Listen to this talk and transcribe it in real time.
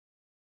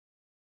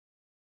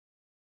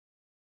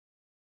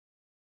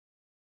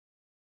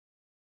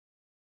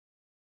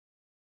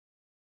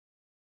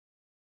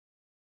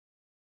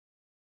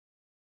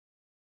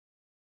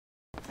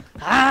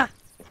Ah!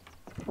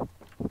 I'm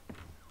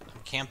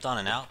camped on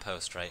an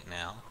outpost right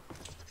now.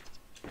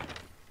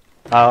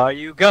 Are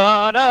you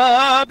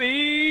gonna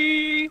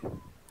be?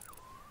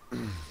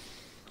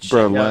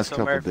 Bro, the Yo, last so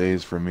couple Murph.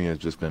 days for me has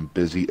just been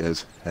busy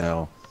as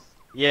hell.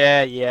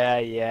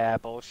 Yeah.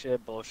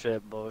 Bullshit.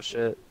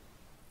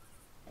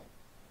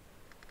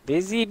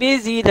 Busy,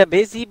 the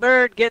busy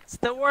bird gets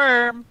the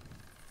worm.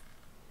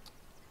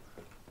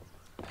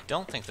 I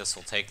don't think this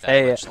will take that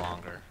Hey, much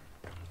longer.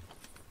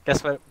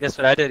 guess what? Guess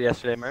what I did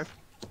yesterday, Murph?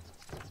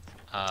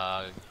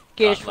 Got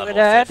Guess what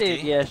level I did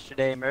 50.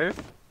 yesterday,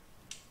 Murph?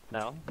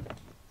 No.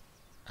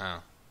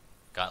 Oh.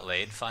 Got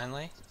laid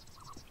finally?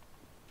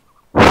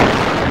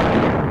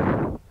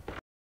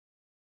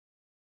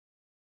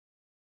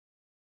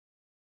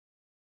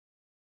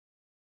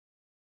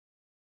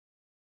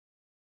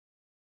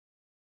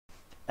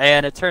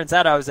 And it turns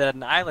out I was at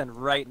an island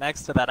right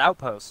next to that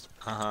outpost.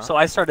 Uh-huh. So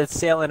I started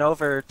sailing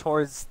over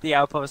towards the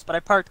outpost, but I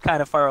parked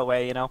kind of far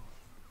away, you know.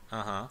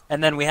 Uh-huh.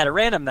 And then we had a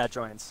random that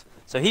joins.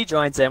 So he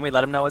joins in, we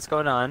let him know what's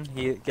going on.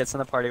 He gets in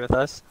the party with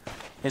us.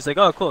 He's like,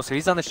 oh, cool. So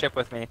he's on the ship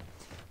with me.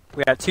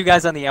 We got 2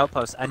 guys on the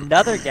outpost.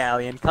 Another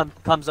galleon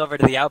comes over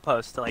to the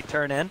outpost to, like,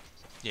 turn in.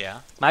 Yeah.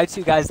 My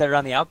 2 guys that are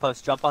on the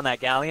outpost jump on that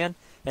galleon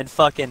and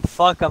fucking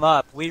fuck them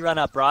up. We run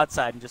up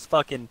broadside and just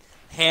fucking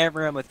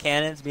hammer him with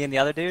cannons, me and the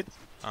other dude.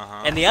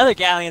 Uh-huh. And the other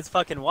galleon's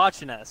fucking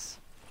watching us.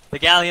 The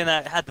galleon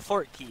that had the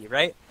fort key,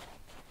 right?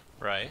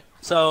 Right.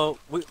 So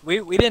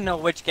we didn't know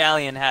which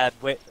galleon had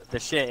the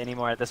shit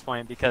anymore at this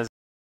point because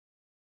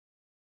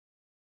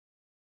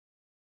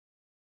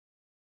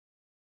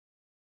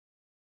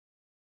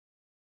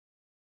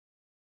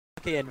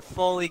fucking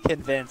fully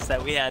convinced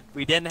that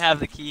we didn't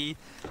have the key.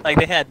 Like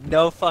they had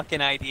no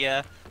fucking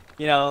idea.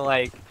 You know,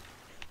 like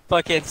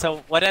fucking so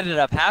what ended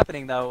up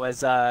happening though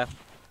was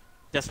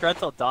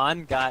Disgruntled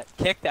Don got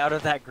kicked out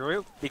of that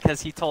group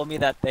because he told me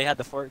that they had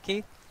the fort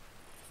key.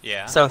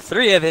 Yeah. So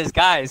 3 of his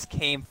guys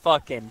came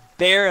fucking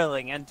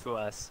barreling into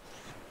us.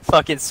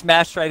 Fucking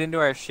smashed right into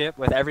our ship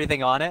with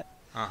everything on it.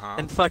 Uh-huh.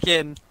 And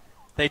fucking,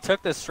 they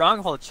took the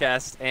stronghold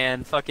chest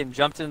and fucking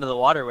jumped into the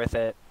water with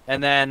it.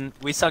 And then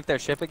we sunk their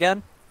ship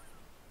again.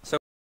 So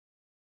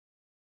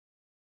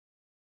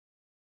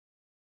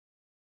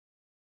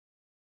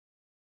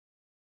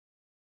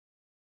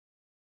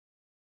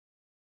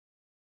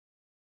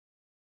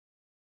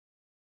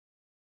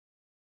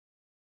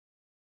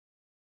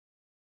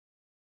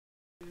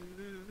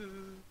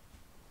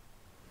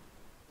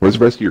Where's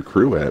the rest of your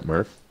crew at,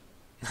 Murph?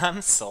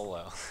 I'm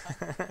solo.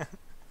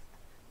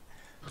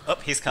 Oh,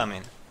 he's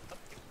coming.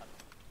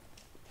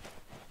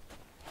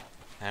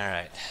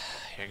 Alright.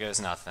 Here goes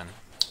nothing.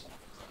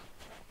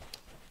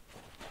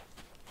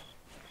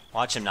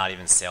 Watch him not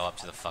even sail up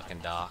to the fucking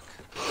dock.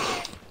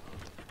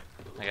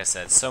 Like I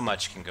said, so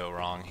much can go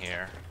wrong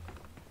here.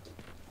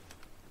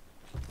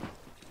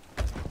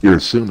 You're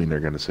assuming they're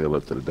going to sail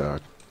up to the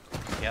dock.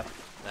 Yep,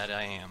 that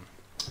I am.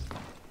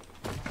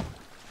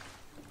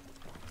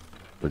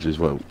 Which is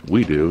what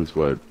we do, is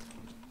what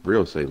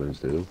real sailors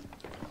do.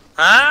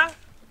 huh?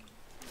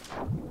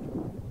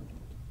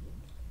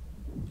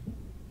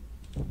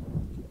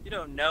 You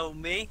don't know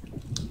me.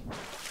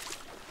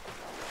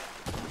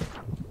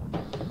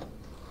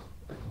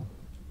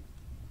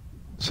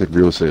 Said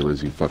real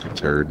sailors, you fucking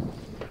turd.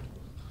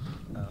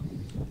 Oh.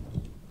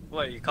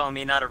 What, are you calling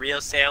me not a real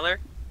sailor?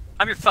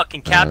 I'm your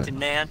fucking captain,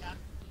 man.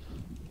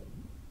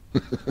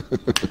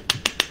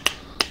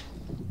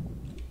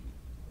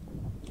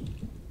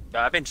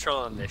 I've been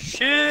trolling the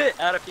shit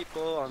out of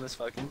people on this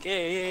fucking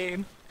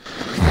game.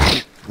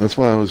 That's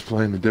why I was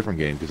playing a different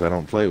game, because I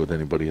don't play with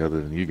anybody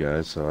other than you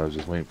guys, so I was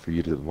just waiting for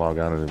you to log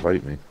on and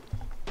invite me.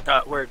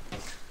 Word.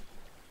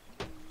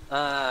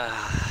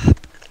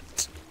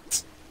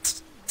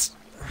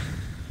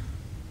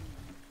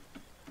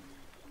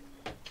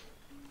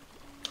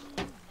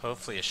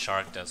 Hopefully a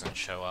shark doesn't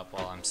show up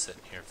while I'm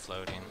sitting here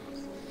floating.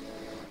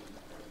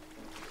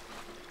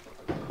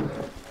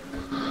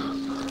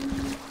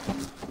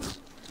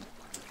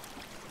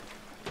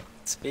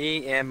 It's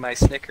me and my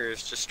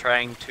Snickers just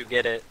trying to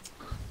get it,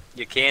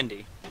 you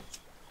candy.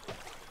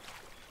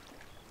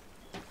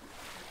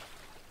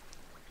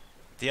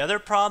 The other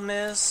problem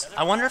is,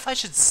 I wonder if I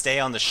should stay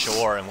on the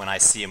shore and when I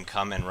see him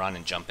come and run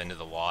and jump into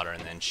the water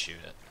and then shoot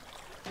it.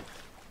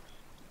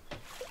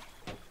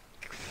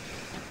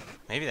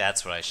 Maybe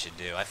that's what I should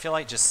do. I feel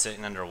like just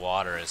sitting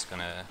underwater is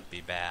gonna be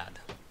bad.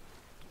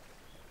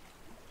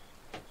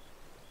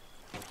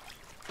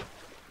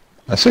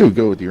 I say we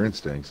go with your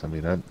instincts. I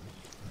mean,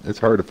 it's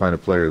hard to find a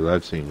player that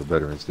I've seen with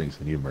better instincts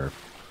than you,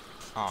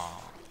 Murph.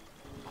 Aww.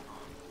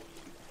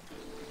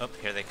 Oh,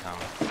 here they come.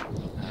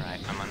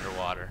 Alright, I'm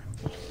underwater.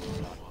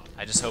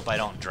 I just hope I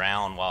don't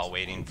drown while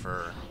waiting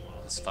for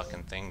this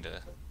fucking thing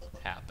to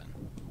happen.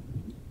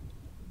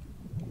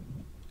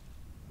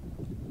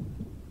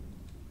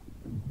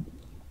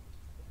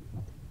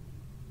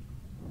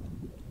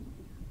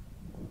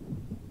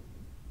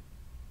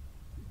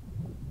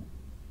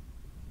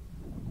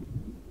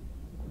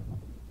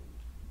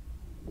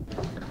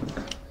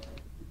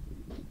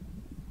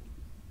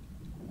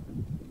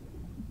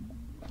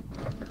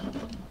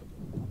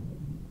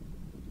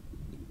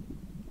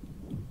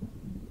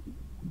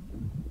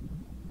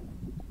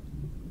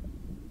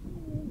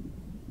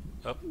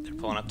 Oh, they're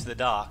pulling up to the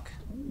dock.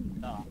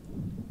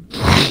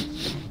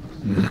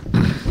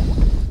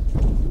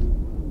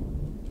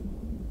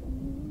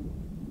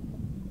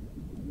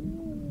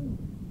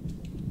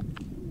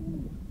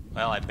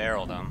 Well, I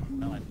barreled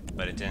them,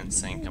 but it didn't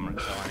sink them or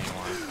kill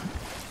anyone.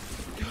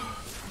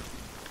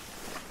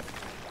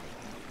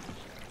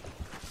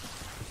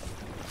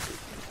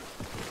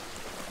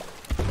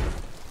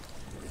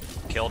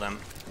 Killed him.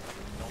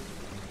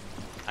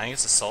 I think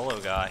it's a solo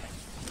guy.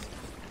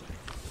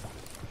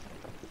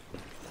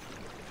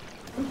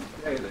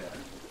 Hey there.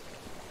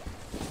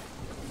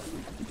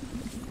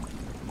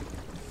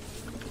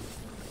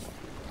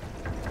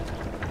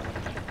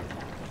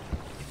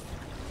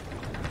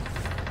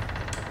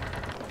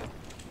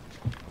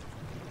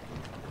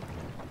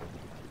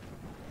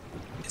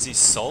 Is he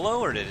solo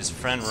or did his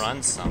friend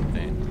run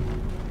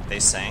something? They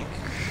sank?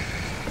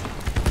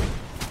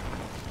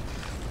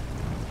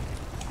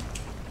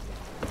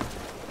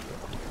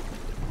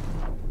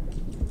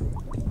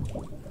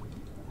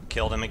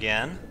 Killed him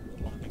again.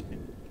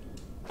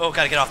 Oh,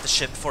 gotta get off the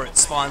ship before it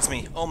spawns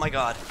me. Oh my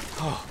god.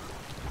 Oh.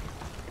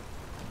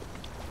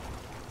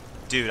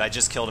 Dude, I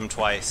just killed him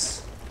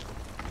twice.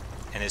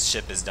 And his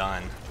ship is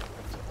done.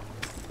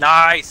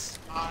 Nice!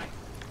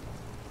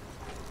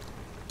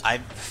 I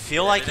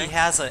feel like he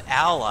has an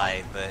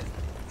ally, but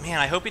man,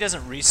 I hope he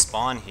doesn't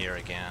respawn here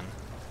again.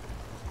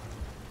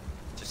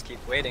 Just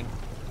keep waiting.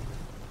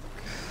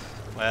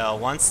 Well,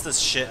 once the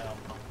ship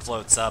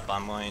floats up,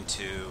 I'm going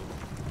to...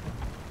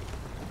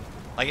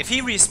 Like, if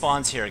he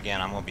respawns here again,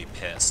 I'm going to be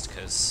pissed,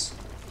 because...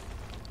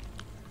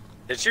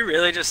 Did you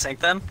really just sink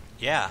them?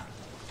 Yeah.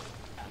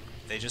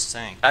 They just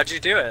sank. How'd you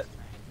do it?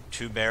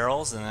 2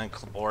 barrels, and then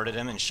boarded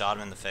him and shot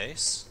him in the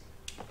face.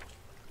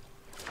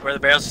 Where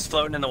the barrels just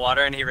floating in the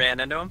water and he ran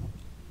into him?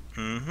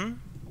 Mm-hmm.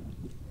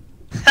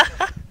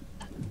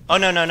 Oh,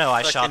 no,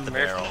 I shot Fucking the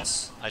Murphy.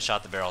 barrels. I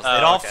shot the barrels. Oh,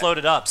 It all okay.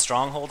 floated up.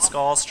 Stronghold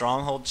skull,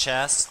 stronghold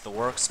chest, the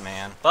works,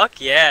 man.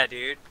 Fuck yeah,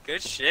 dude.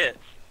 Good shit.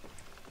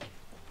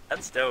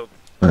 That's dope.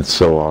 That's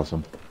so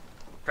awesome.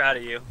 Proud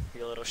of you,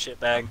 you little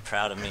shitbag.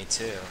 Proud of me,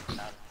 too.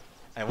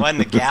 I won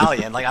the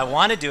galleon. Like, I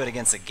want to do it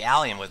against a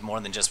galleon with more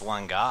than just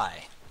one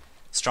guy.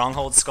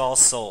 Stronghold skull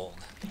sold.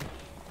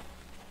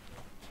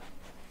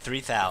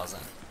 3,000.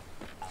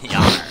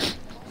 Yarr.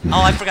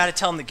 Oh, I forgot to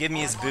tell him to give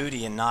me his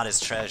booty and not his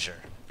treasure.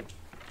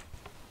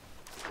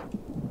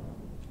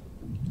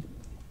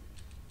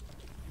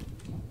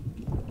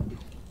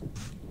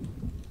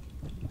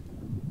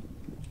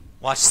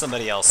 Watch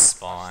somebody else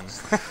spawn.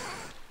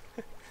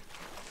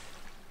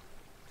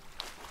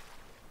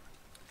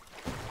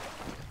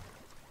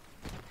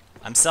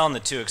 I'm selling the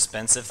 2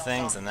 expensive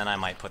things, and then I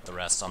might put the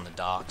rest on the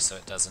dock so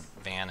it doesn't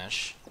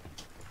vanish.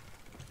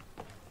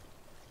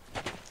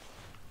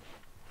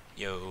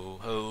 Yo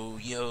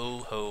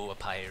ho, a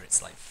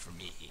pirate's life for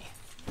me.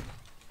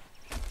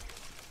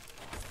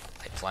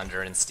 I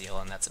plunder and steal,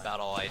 and that's about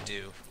all I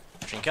do.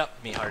 Drink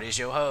up, me hearties,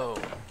 yo ho.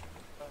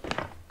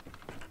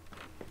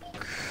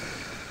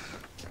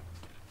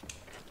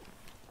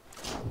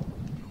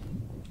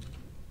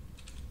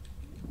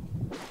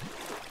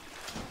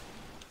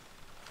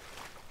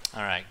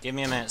 Alright, give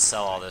me a minute to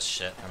sell all this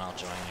shit, and I'll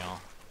join y'all.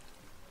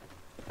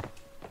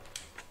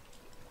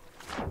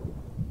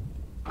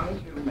 I'll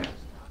see you next time.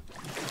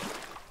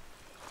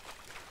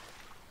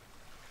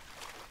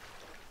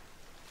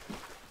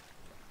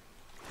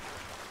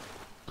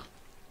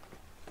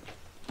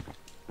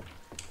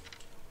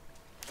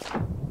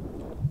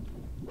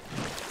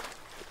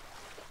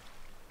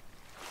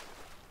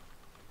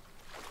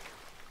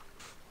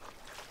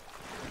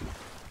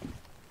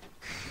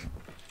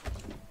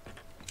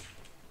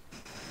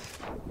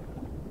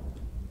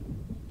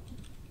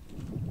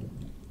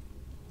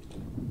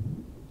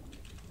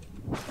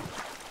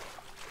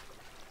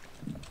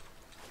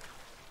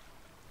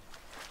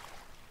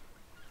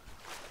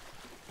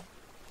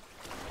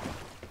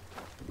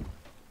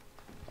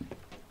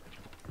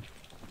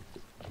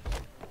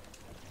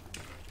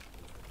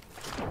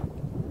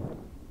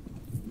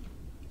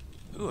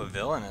 Ooh, a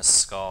villainous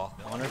skull.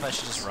 I wonder if I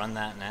should just run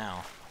that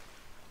now.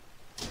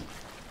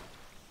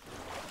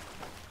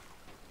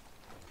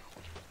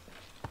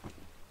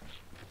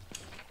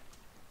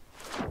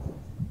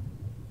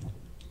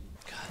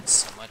 God,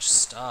 so much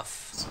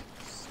stuff.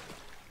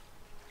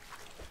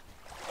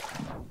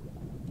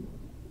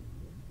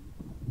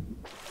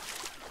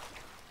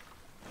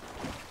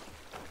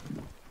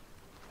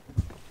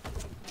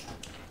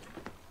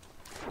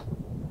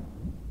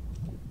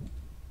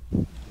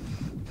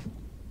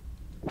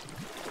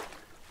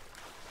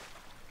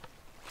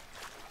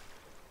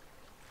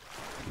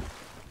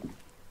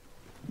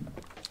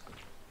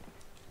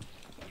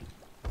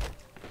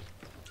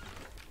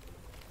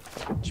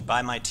 Did you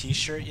buy my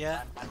t-shirt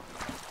yet?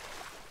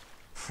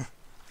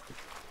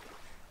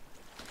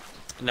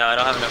 No, I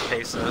don't have enough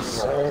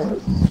pesos.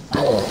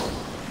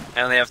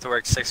 I only have to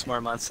work 6 more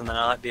months and then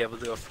I'll be able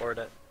to afford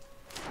it.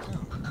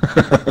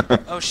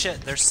 Oh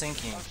shit, they're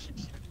sinking.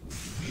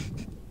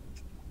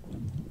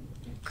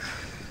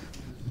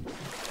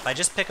 If I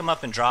just pick them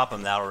up and drop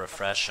them, that'll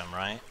refresh them,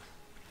 right?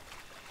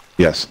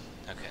 Yes.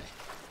 Okay.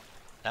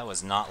 That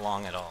was not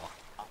long at all.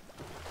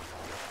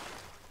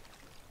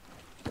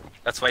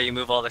 That's why you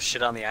move all the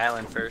shit on the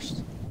island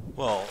first.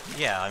 Well,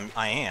 yeah,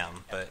 I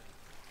am, but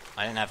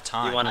I didn't have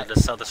time. You wanted to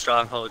sell the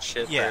stronghold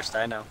shit Yeah. first,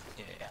 I know.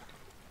 Yeah, yeah.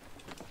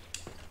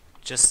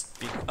 Just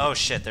be... Oh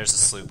shit, there's a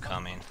sloop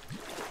coming.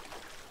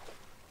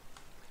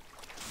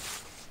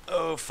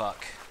 Oh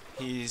fuck.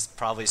 He's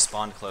probably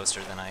spawned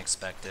closer than I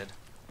expected.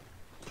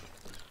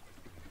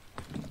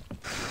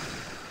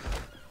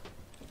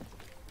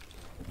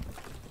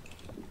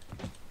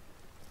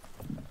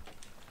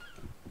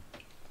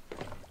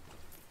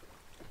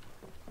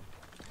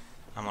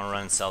 I'm gonna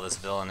run and sell this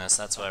villainous,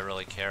 that's what I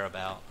really care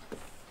about.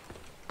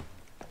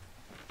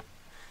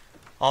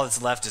 All that's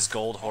left is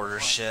gold hoarder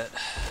shit.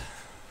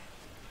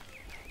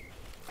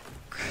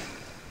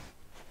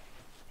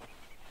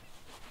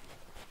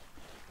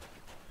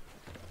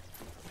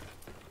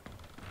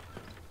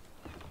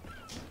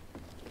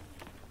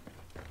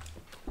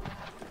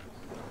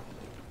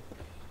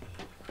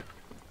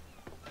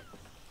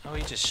 Oh,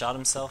 he just shot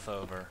himself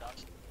over.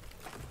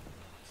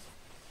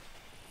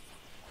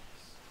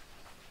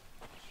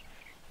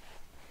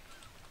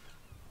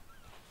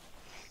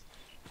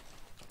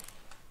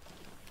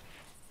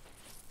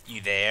 You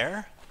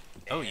there?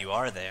 Oh, you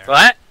are there.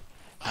 What?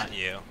 Not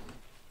you.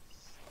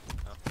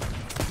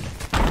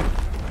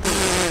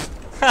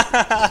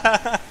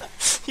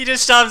 He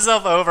just shot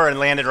himself over and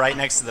landed right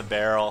next to the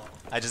barrel.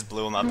 I just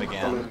blew him up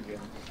again.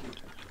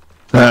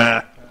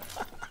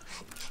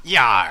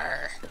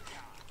 Yar!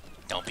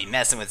 Don't be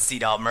messing with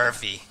Seadog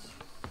Murphy.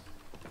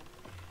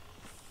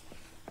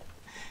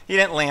 He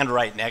didn't land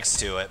right next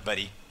to it, but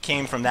he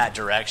came from that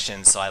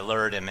direction, so I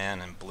lured him in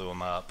and blew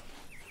him up.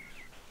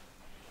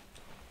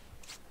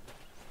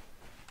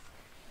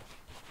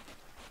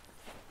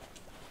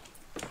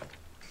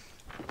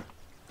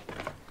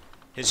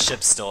 His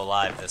ship's still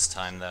alive this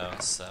time, though,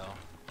 so...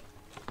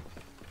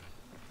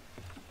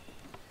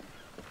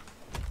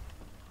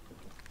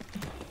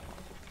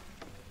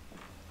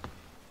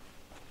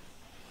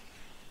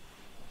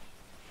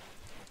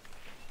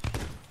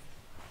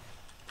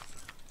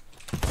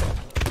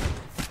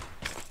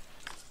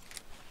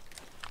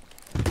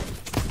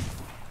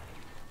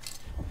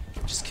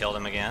 Just killed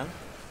him again.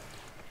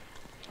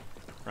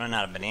 Running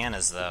out of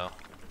bananas, though.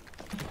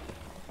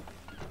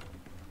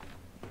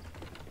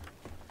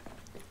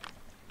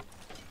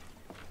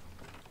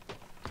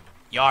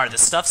 Yar, the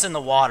stuff's in the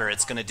water.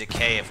 It's gonna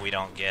decay if we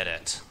don't get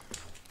it.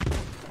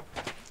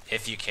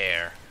 If you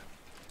care.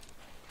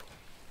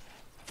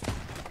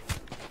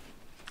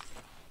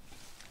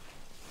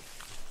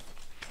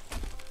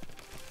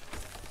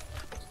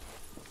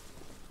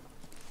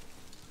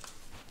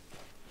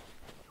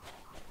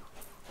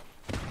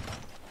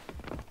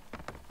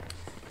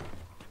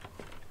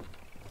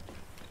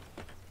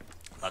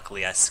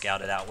 Luckily, I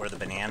scouted out where the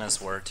bananas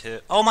were,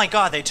 too. Oh my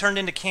god, they turned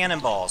into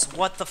cannonballs.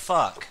 What the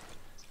fuck?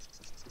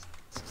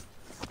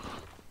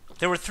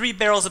 There were 3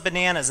 barrels of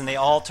bananas and they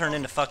all turned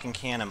into fucking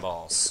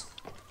cannonballs.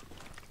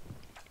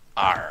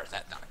 Arr,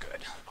 that's not good.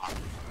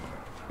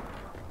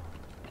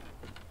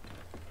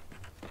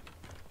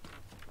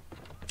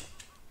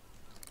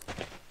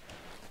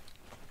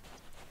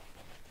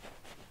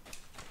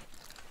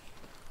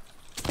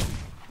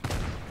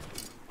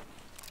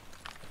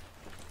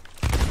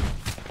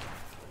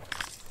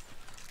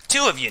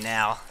 Two of you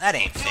now. That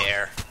ain't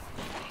fair.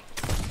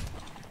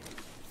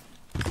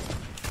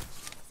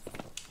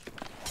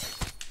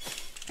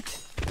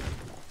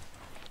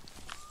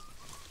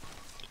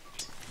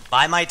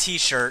 Buy my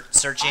t-shirt,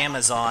 search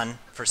Amazon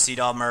for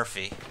Seadog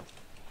Murphy.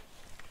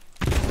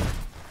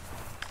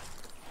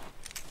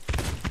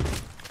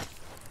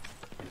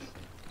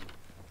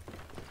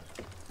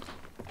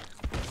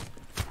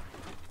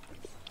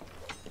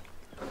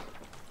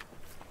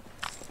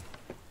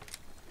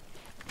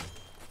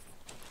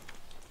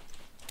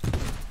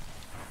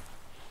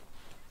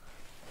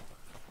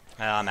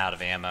 Well, I'm out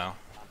of ammo.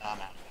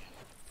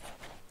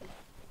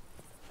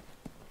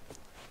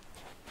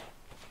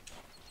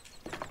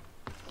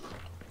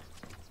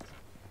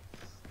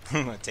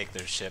 I'm gonna take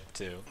their ship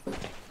too.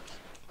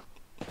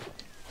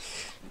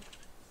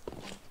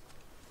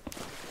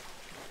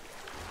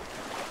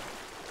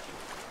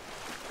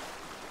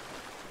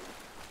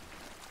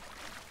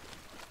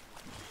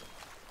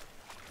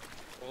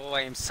 Oh,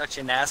 I am such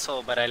an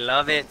asshole, but I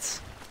love it.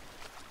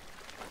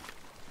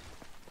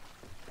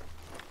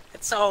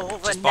 It's over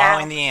Just now.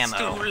 borrowing the ammo.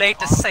 It's too late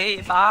to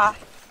save our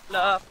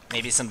love.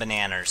 Maybe some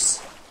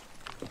bananas.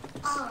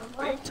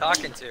 Who are you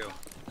talking to?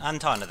 I'm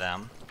talking to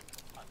them.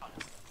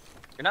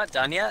 You're not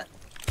done yet?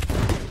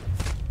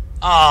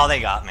 Oh, they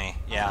got me.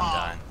 Yeah,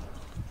 I'm done.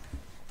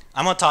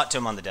 I'm gonna talk to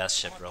him on the death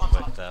ship real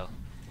quick, though.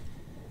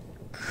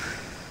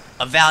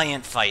 A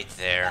valiant fight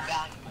there.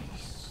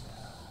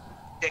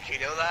 Dick, you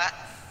know that?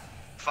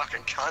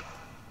 Fucking cunt.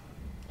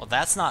 Well,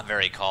 that's not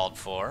very called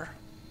for.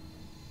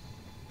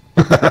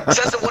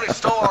 Says the one who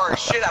stole our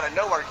shit out of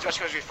nowhere just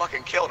because we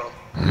fucking killed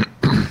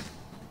him.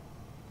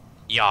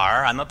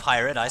 Yar, I'm a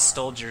pirate. I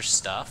stole your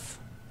stuff.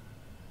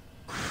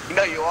 You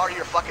know you are,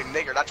 you're a fucking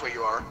nigger, that's what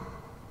you are.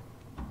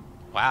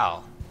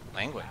 Wow.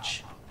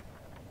 Language.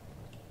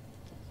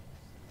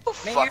 Go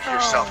fuck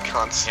yourself,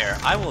 cunts. Here,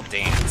 I will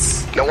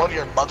dance. No wonder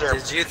your mother.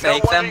 Did you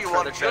thank them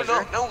for the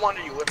treasure? No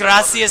wonder you live.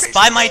 Gracias.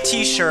 Buy my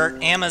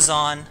T-shirt.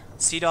 Amazon.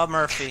 Seadog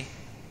Murphy.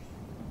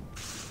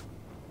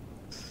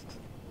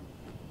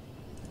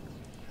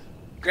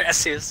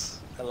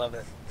 Gracias. I love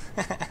it.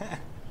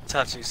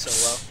 Taught you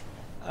so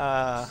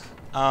well.